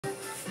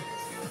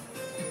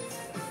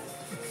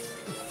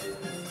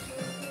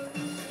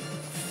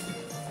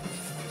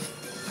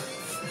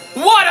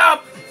What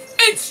up?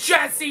 It's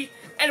Jesse,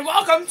 and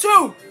welcome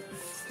to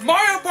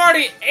Mario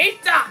Party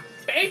Beta.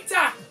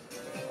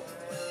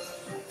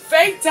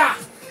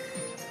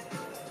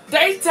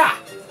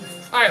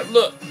 Alright,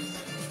 look.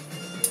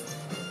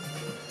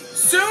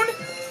 Soon,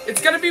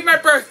 it's gonna be my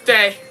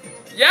birthday.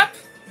 Yep.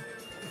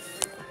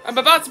 I'm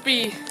about to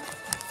be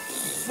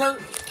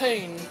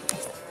 13. Sorry,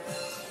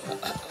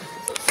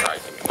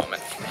 give me a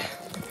moment.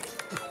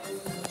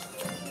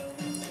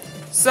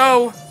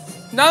 So,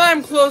 now that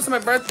I'm close to my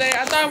birthday,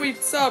 I thought we'd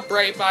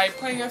celebrate by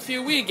playing a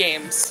few Wii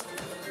games.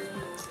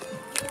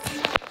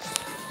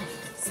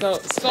 So,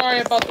 sorry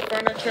about the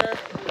furniture.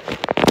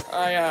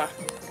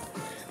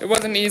 It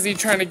wasn't easy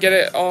trying to get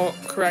it all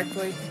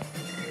correctly.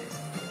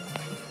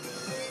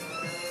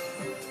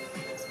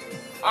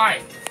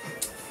 Alright.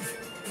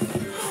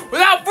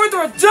 Without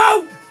further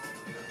ado,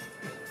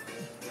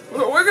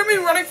 we're gonna be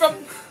running from...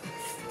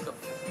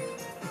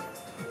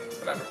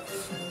 Whatever.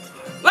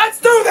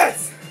 Let's do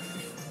this!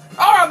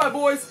 Alright, my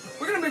boys,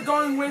 we're gonna be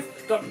going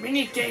with the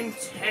minigame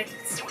tent.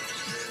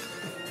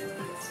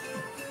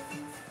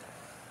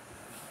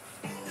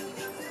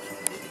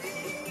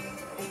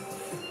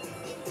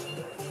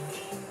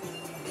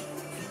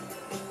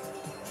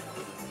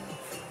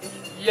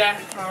 Yeah,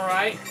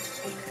 alright.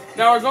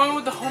 Now we're going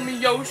with the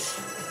homie Yosh.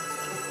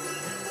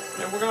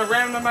 And we're gonna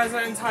randomize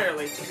it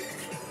entirely.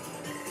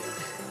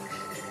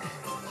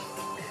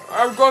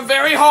 We're going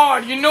very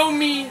hard, you know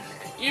me.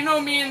 You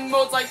know me in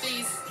modes like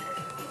these.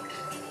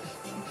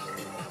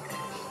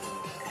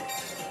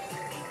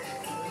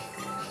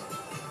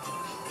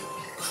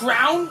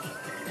 Crown?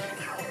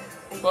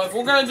 But if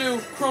we're gonna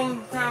do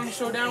Crown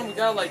Showdown, we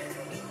gotta like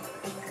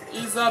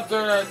ease up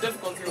the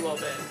difficulty a little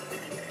bit.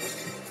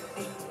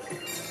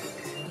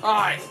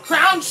 Alright,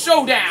 Crown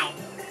Showdown!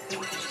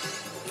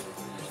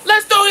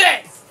 Let's do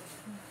this!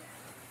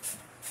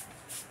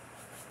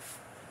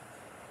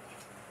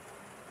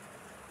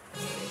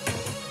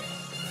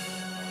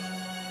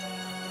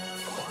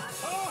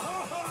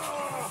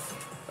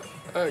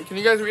 Can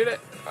you guys read it?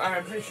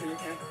 I'm pretty sure you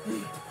can.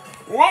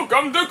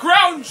 Welcome to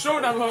Crown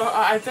Showdown!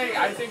 I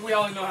think we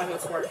all know how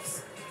this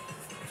works.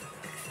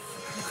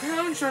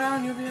 Crown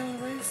Showdown, you'll be able to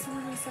race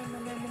someone inside my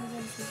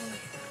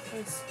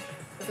place.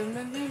 If the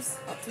menus,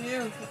 up to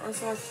you. Or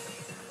select,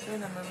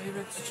 then I'm gonna leave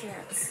it to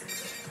chance.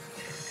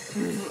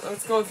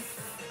 Let's go.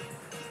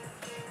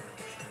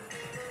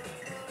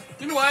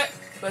 You know what?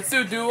 Let's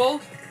do a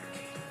duel.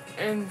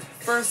 And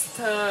first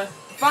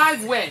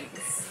 5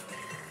 wins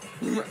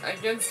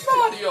against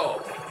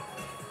Mario.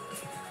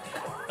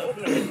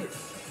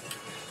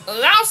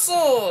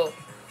 Lasso!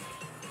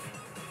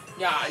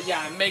 Yeah,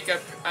 I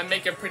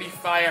make a pretty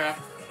fire.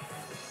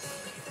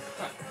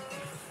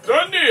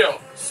 Done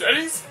deal.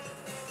 Settings.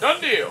 Done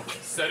deal.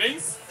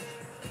 Settings.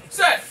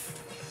 Set.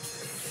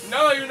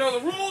 Now that you know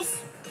the rules,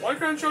 one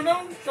Crown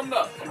Showdown coming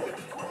up. Got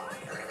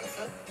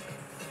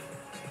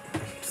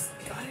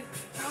it.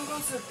 Now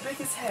goes to the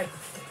biggest head.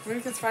 Winner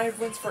gets 5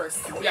 wins first.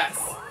 Yes.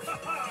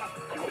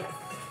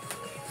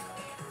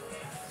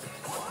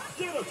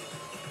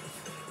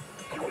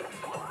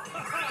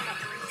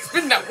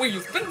 Spin that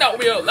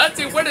wheel, let's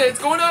see what it's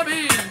gonna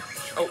be!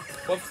 Oh,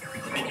 whoops.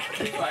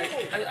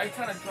 I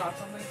kinda dropped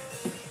something.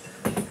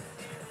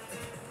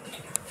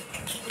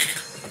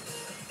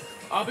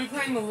 I'll be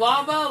playing the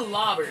Lava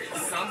Lobbers.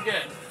 Sounds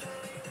good.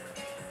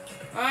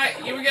 Alright,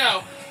 here we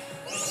go.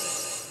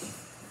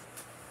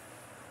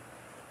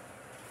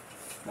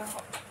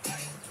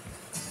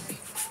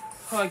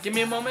 Hold on, give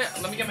me a moment.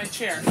 Let me get my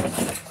chair.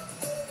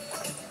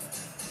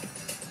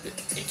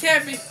 It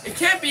can't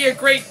be a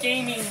great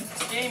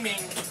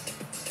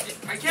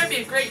I can't be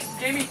a great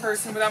gaming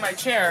person without my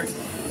chair.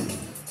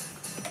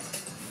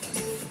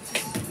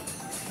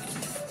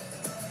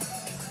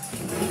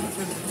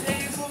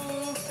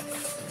 Table.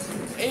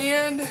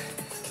 And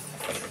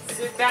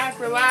sit back,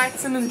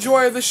 relax, and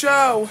enjoy the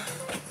show.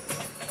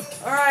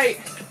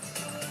 Alright.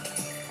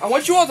 I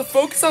want you all to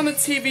focus on the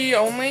TV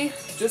only,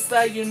 just so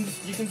that you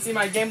can see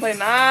my gameplay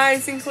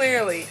nice and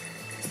clearly.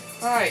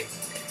 Alright.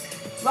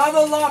 Lava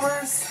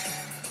Lobbers.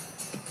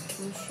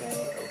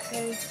 Straight,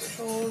 okay,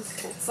 controls,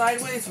 hold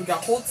sideways. We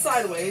got hold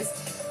sideways,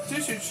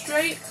 2 shoot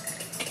straight,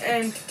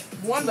 and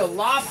 1 to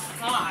lob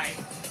high.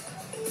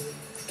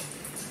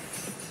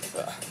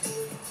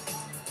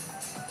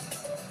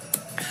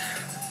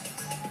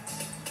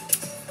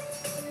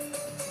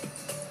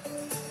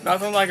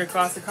 Nothing like a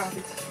classic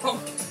coffee. Oh,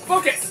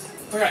 focus!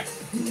 Okay. I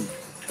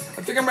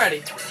think I'm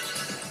ready.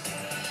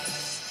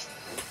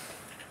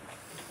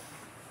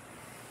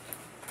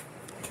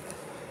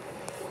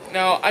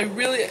 Now,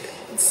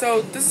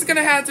 so this is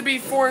gonna have to be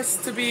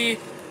forced to be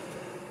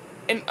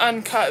an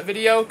uncut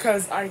video,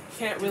 cause I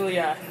can't really,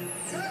 yeah,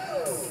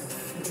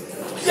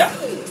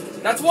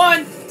 that's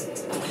 1.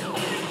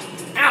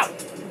 Ow!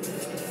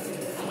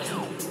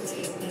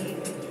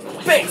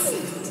 Base!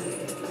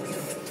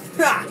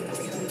 Ha!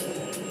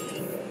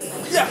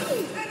 Yeah!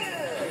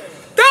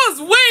 That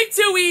was way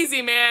too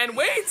easy, man!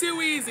 Way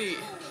too easy!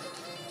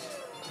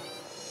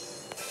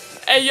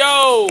 Hey,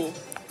 yo!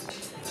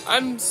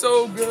 I'm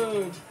so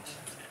good.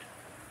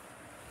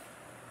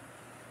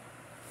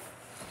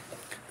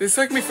 This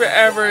took me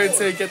forever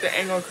to get the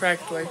angle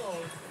correctly.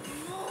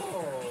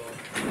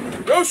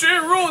 Yoshi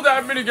ruled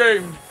that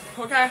minigame.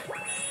 Okay.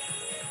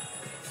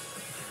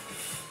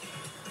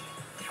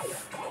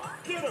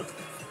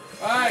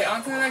 Alright,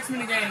 on to the next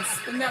minigame.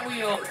 Spin that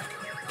wheel.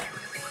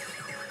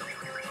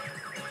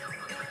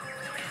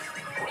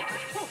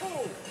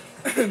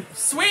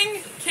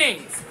 Swing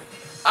Kings.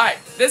 Alright,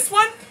 this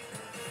one.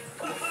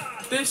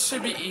 This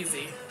should be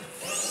easy.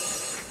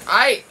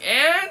 Alright,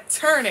 and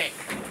turning.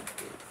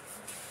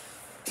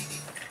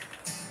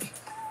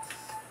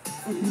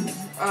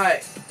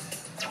 Alright.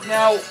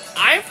 Now,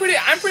 I'm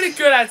pretty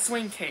good at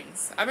Swing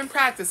Kings. I've been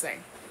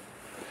practicing.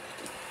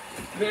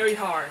 Very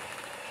hard.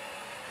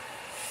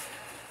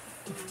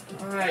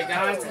 Alright,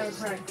 gotta tell it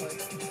correctly.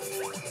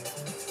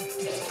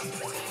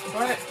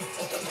 Alright.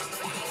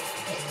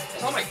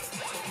 Oh my.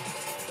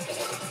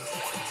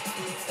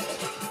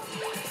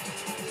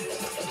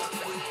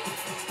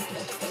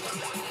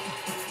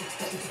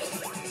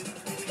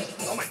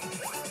 Oh my.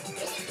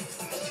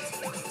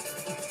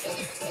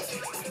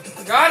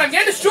 God, I'm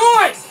getting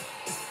destroyed!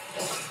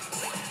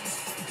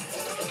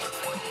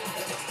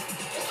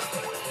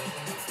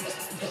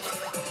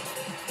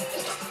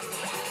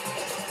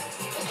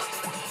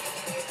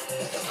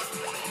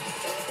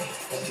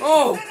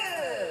 Oh!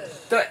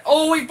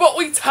 But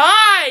we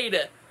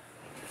tied!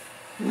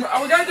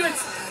 Are we gonna do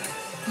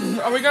it?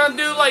 Are we gonna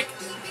do like...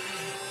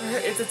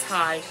 It's a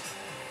tie.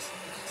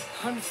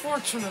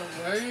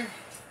 Unfortunately.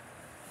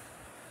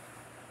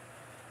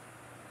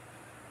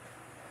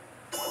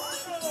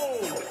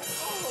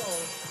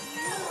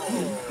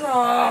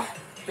 Oh,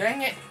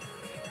 dang it.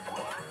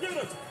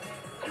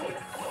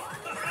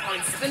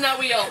 Alright, spin that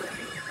wheel.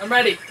 I'm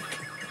ready.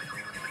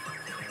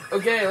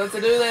 Okay, let's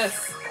do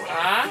this.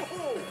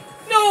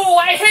 No,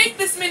 I hate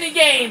this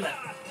minigame!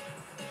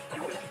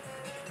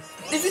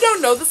 If you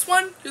don't know this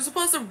one, you're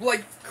supposed to,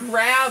 like,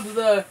 grab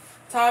the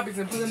topics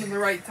and put them in the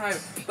right time.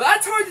 But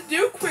that's hard to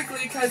do quickly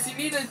because you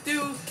need to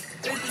do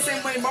it the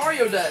same way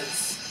Mario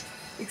does.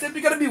 Except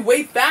you gotta be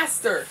way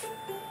faster.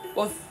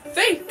 Well,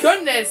 thank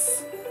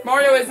goodness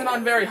Mario isn't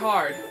on very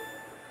hard.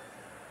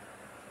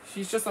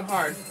 She's just on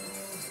hard.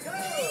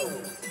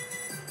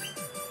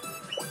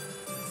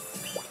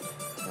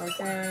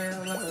 Okay,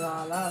 la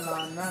la la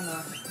la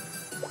la.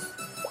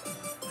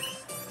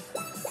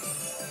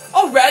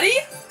 Already?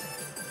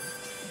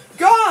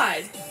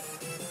 God!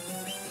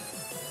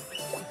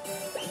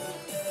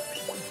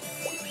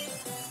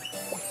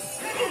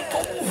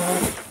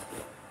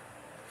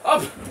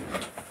 Up!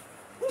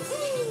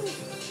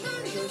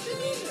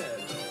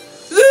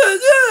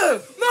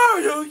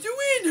 Mario, you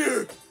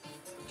winner!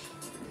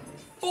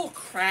 Bull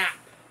crap!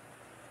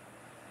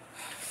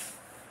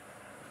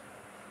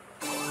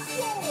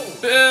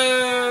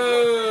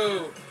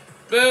 Boo!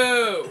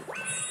 Boo!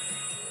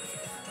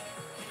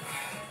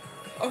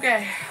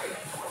 Okay.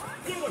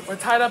 We're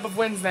tied up with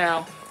wins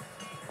now.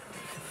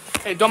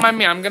 Hey, don't mind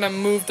me. I'm gonna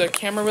move the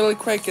camera really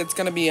quick. It's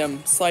gonna be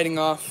sliding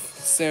off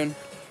soon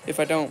if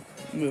I don't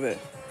move it.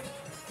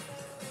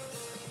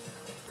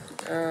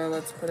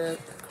 Let's put it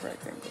at the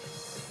correct angle.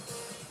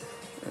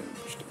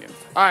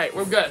 Alright,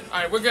 we're good.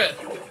 Alright, we're good.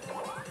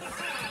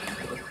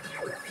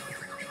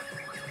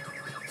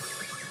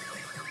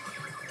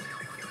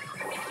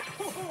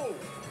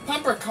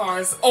 Pumper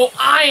cars. Oh,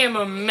 I am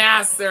a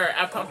master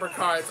at pumper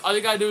cars. All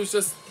you gotta do is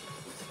just...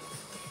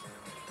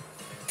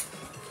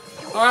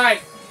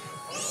 Alright.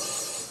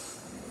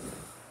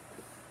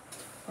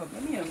 Oh,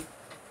 let me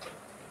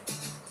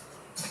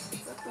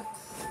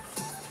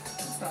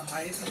That's not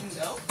high as I can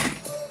go.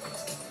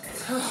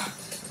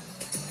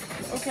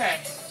 Okay.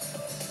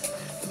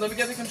 Let me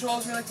get the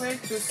controls really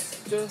quick.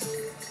 Just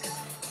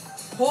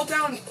hold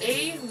down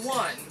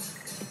A1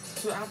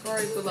 to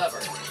operate the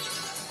lever.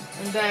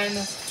 And then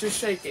just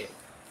shake it.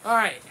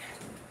 Alright.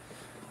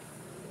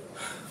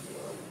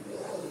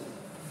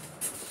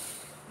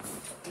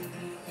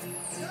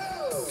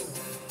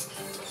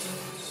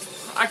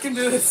 I can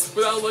do this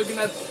without looking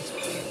at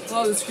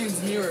all the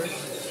screen's mirror.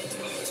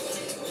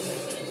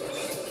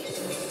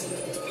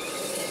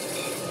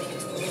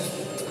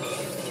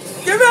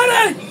 Get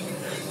ready!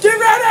 Get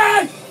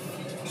ready!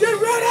 Get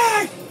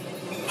ready!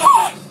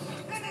 Ah!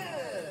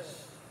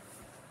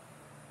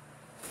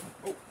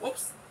 Oh,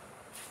 whoops.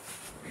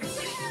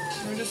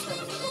 Let me just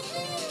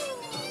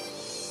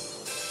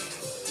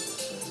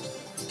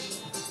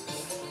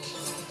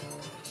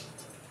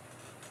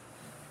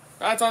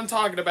That's what I'm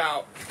talking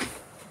about.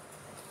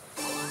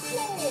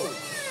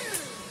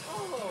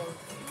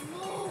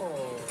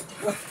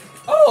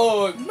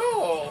 Oh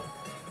no!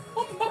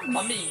 Oh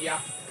mamma mia!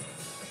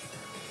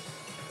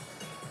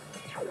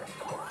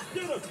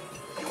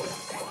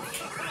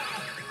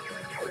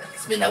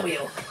 Spin that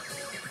wheel.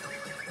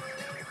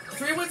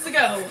 3 wins to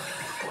go.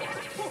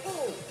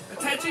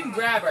 Attention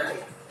grabber.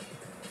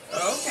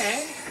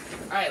 Okay.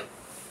 Alright.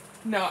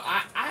 No,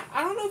 I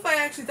don't know if I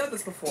actually done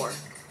this before.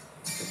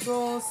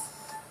 Controls.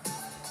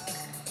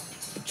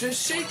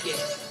 Just shake it.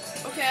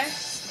 Okay.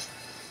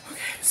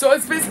 Okay. So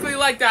it's basically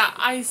like that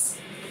ice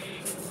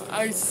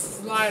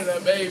slider,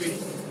 baby.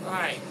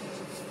 Alright.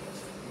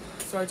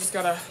 So I just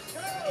gotta...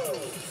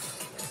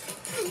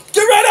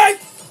 Get ready!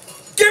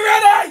 Get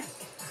ready!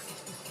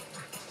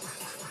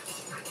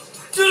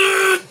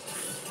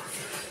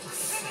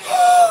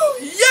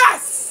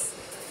 Yes!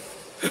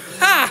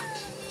 Ha!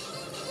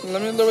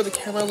 Let me lower the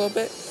camera a little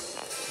bit.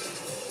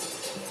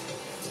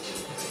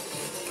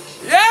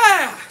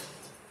 Yeah!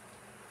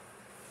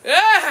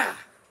 Yeah!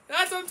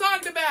 That's what I'm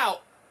talking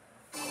about!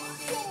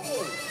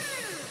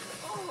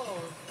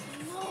 Oh,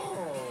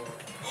 no.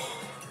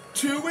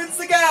 2 wins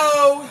to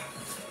go!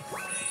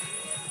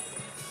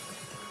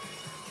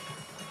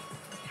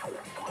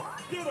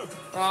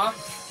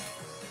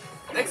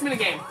 Next minute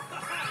game.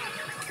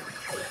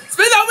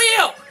 Spin that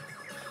wheel!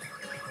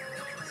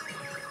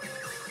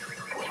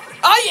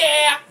 Oh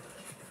yeah!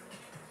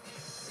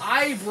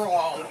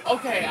 Eyebrow.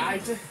 Okay,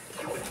 alright,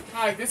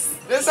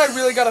 this I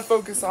really gotta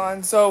focus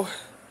on, so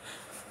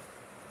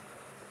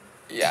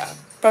yeah.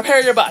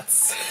 Prepare your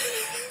butts.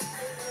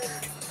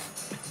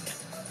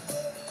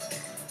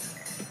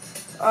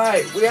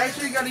 Alright, we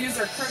actually gotta use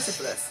our cursor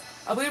for this.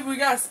 I believe we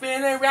gotta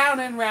spin it round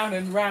and round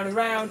and round and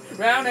round,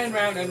 round and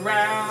round and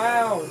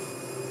round.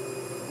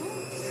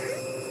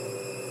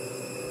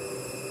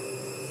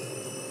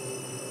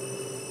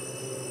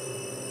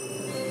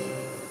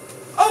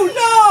 Oh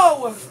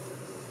no!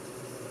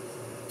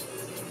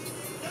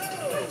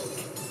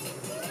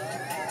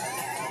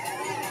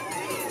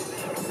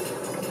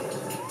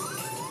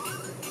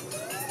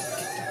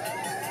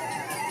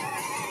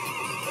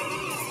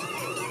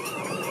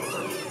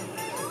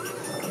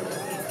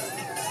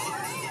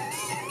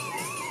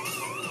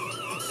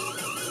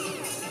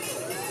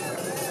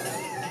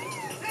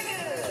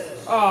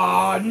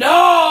 Oh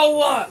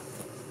no!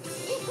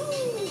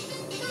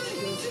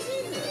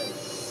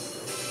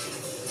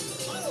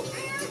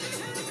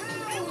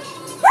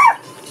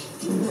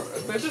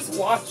 They're just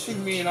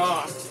watching me and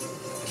off.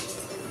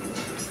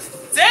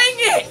 Dang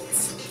it!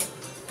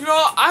 You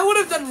know, I would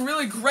have done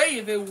really great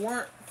if it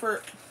weren't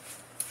for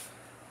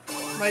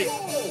my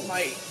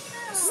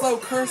slow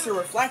cursor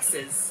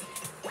reflexes.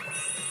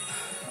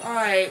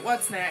 Alright,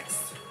 what's next?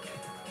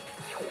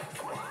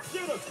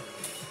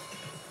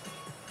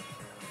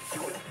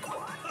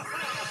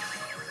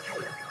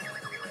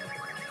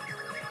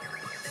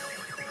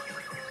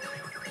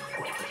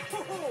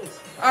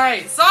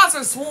 Alright,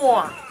 Saucer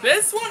Swarm.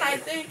 This one I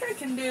think I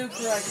can do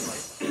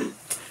correctly.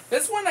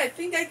 This one I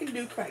think I can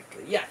do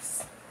correctly,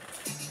 yes.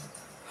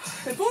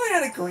 If only I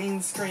had a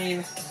green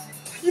screen.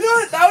 You know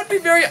what? That would be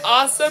very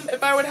awesome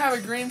if I would have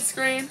a green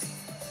screen.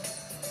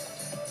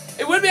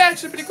 It would be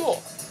actually pretty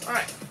cool.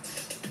 Alright.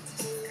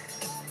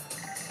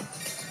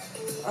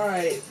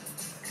 Alright.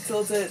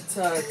 Tilt it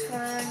to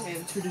turn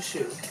and to the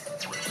shoe.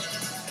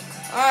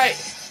 Alright.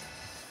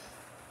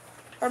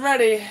 I'm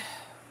ready.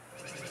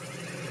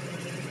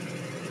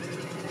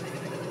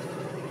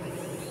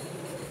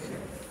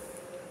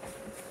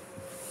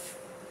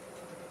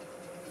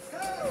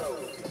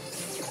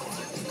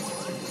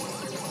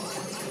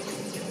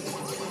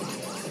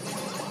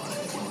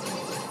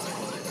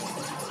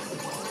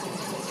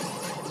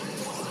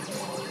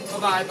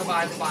 Bye-bye,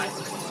 bye-bye, bye-bye.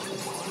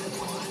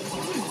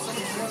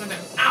 Someone's running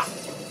it. Ow!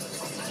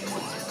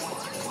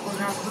 Oh,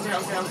 no.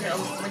 Okay. Oh,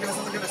 my goodness,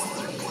 oh, my goodness.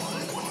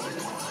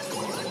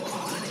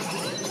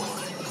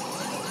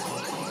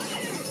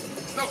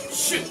 No,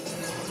 shoot!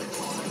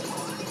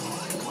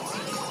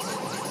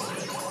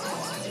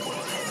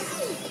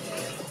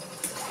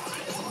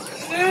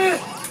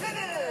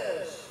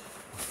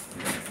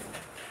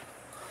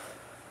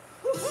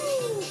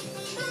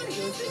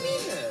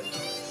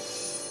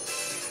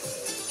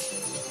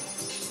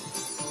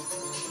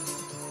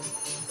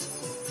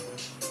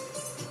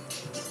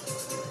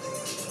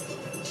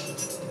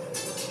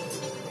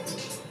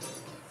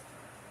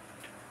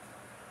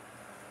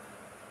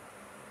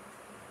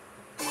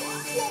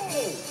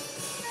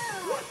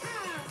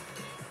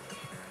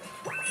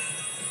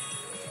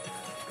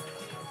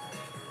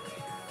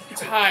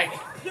 Tied.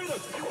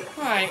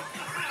 Alright.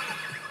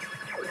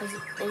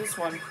 What's this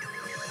one?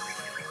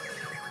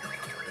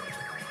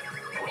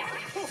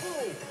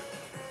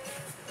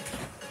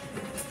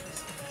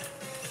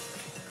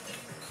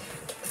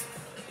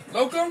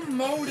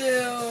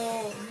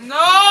 Locomotive.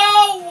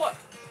 No!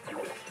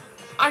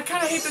 I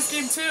kind of hate this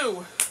game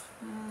too.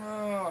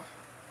 Oh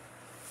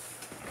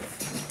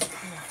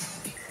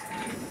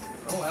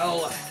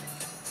well.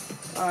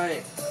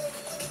 Alright.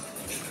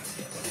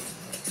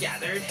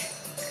 Gathered.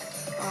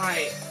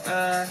 Alright,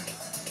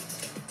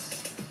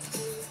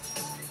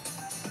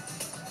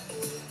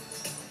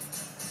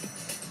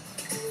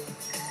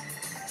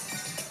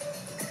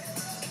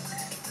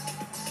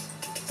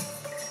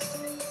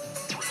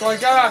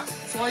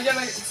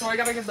 So I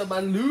gotta get the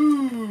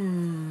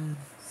balloons.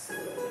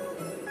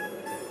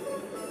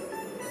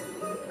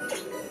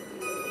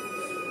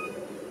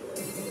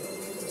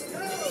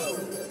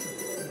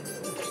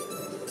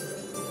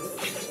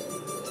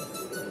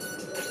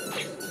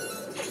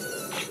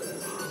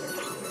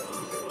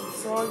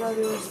 So all I gotta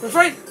do is for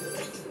free.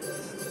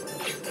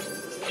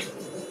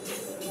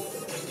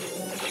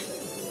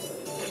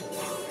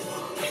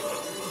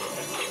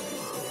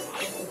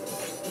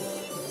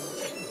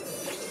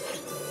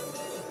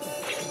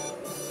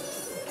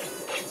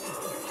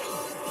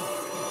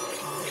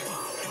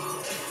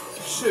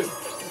 shoot.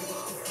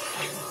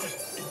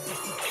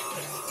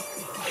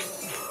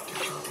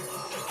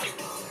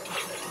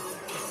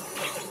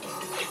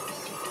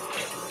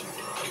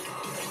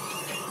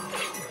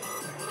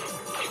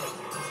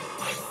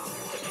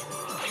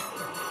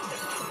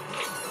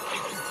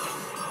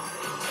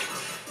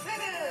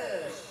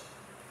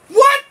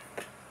 What?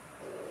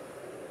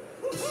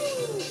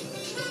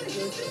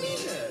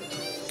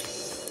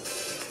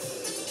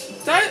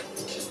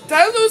 Did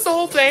I lose the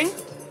whole thing?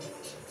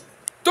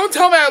 Don't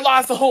tell me I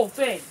lost the whole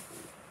thing.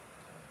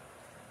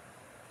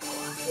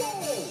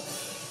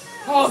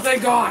 Oh,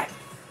 thank God.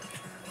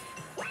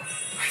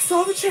 I still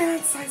have a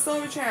chance. I still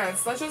have a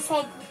chance. Let's just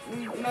hope the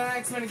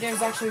next minute game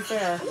is actually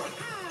fair.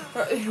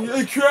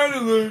 I can't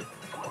alert.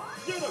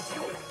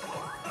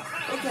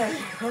 Okay,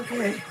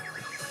 okay.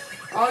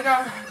 All I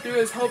gotta do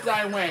is hope that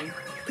I win.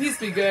 Please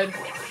be good.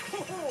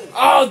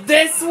 Oh,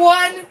 this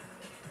one?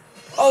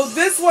 Oh,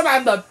 this one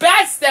I'm the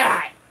best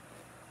at!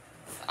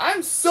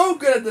 I'm so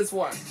good at this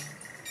one.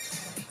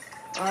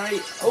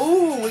 Alright.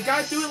 Oh, we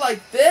gotta do it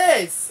like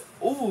this.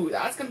 Ooh,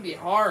 that's gonna be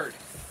hard.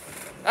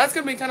 That's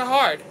gonna be kind of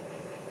hard.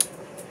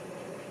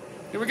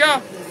 Here we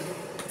go.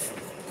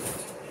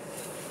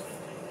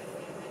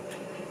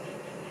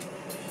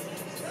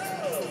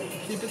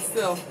 Keep it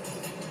still.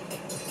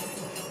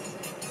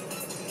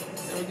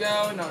 There we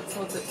go. Now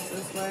tilt it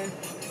this way.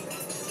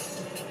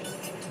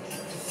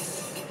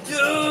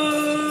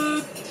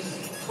 Good.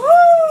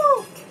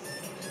 Woo!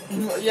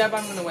 Yep,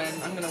 I'm gonna win.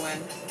 I'm gonna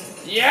win.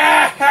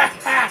 Yeah!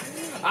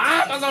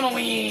 I'm gonna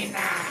win!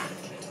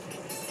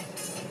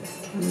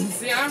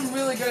 See, I'm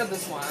really good at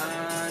this one.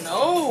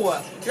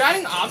 Oh! You're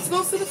adding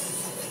obstacles to the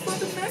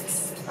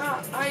mix?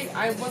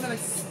 I wasn't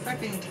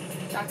expecting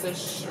that to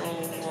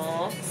show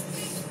up.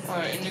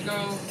 Alright,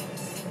 Indigo.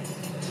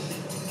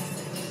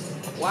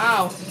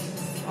 Wow.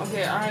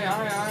 Okay, alright.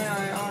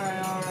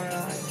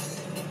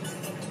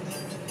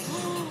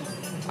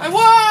 I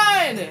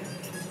won!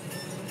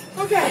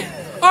 Okay.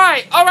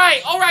 Alright.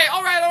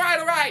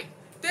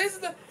 This is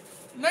the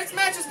next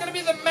match is gonna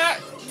be the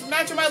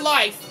match of my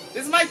life.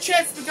 This is my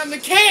chance to become the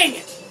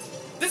king.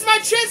 This is my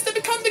chance to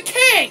become the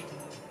king.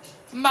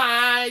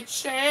 My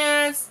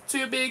chance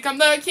to become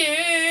the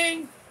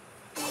king.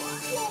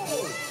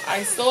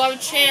 I still have a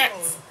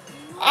chance.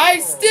 I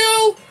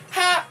still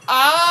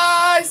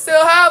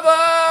have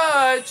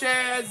a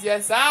chance.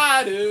 Yes,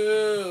 I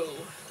do.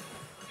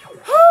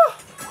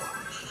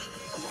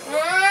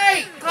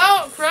 Alright,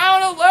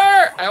 crown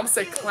alert! I almost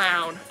said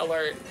clown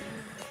alert.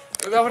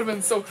 That would have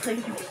been so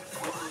crazy.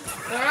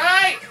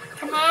 Alright,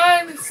 come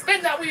on,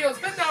 spin that wheel,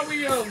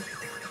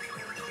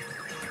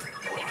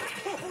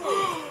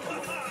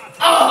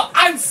 Oh,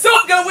 I'm so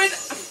gonna win!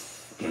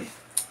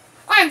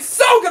 I'm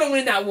so gonna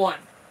win that one!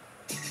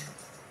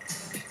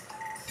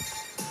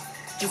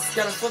 Just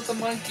gotta flip the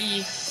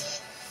monkey.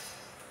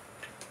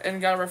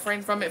 And gotta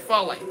refrain from it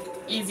falling.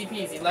 Easy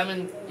peasy,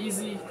 lemon,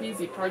 easy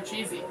peasy,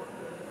 parcheesy.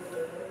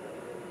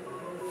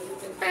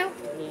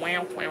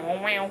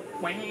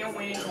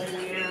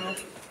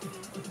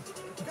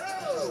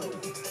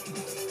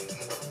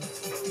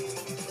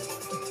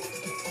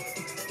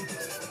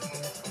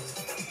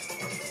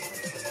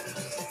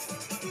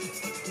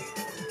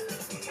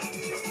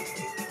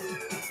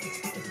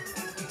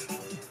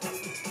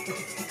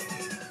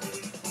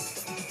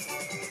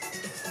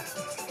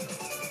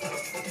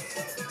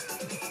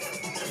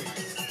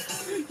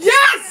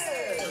 Yes!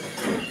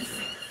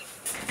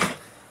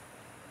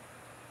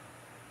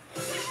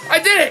 I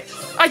did it!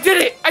 I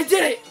did it! I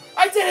did it!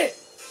 I did it!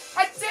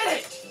 I did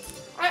it!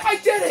 I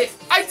did it!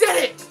 I did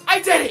it! I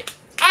did it!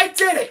 I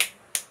did it!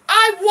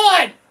 I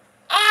won!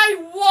 I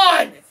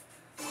won!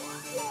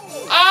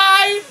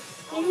 I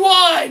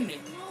won!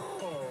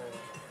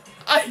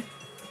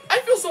 I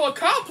feel so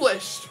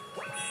accomplished!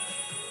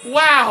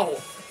 Wow!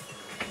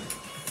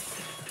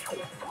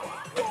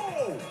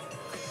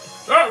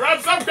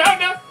 Round some crown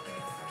now!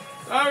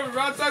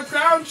 Round some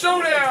crown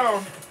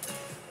showdown!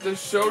 The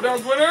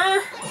showdown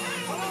winner?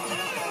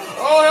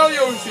 Oh, hell,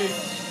 Yoshi.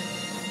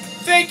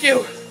 Thank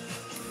you.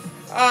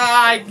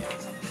 I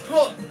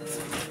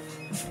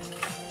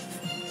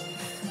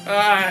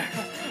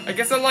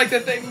guess I'd like to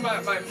thank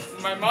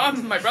my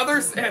mom, my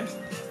brothers, and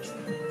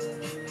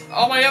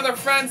all my other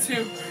friends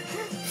who...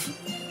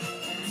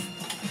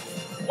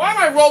 Why am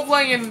I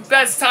role-playing in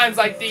best times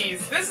like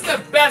these? This is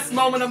the best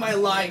moment of my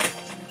life.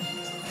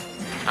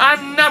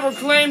 I'm now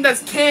proclaimed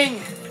as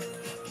king.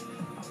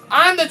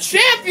 I'm the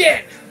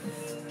champion.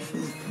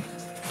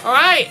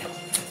 Alright.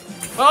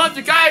 Well, if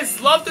you guys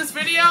love this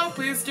video,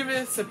 please give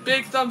it a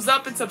big thumbs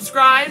up and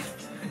subscribe.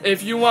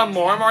 If you want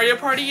more Mario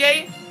Party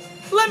 8,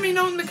 let me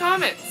know in the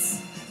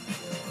comments.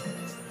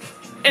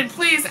 And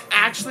please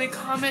actually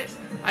comment.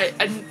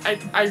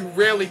 I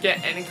rarely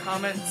get any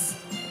comments.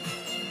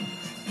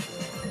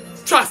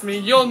 Trust me,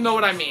 you'll know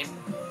what I mean.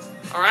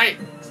 Alright,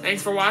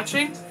 thanks for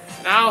watching,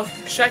 and I'll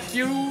check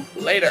you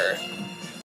later.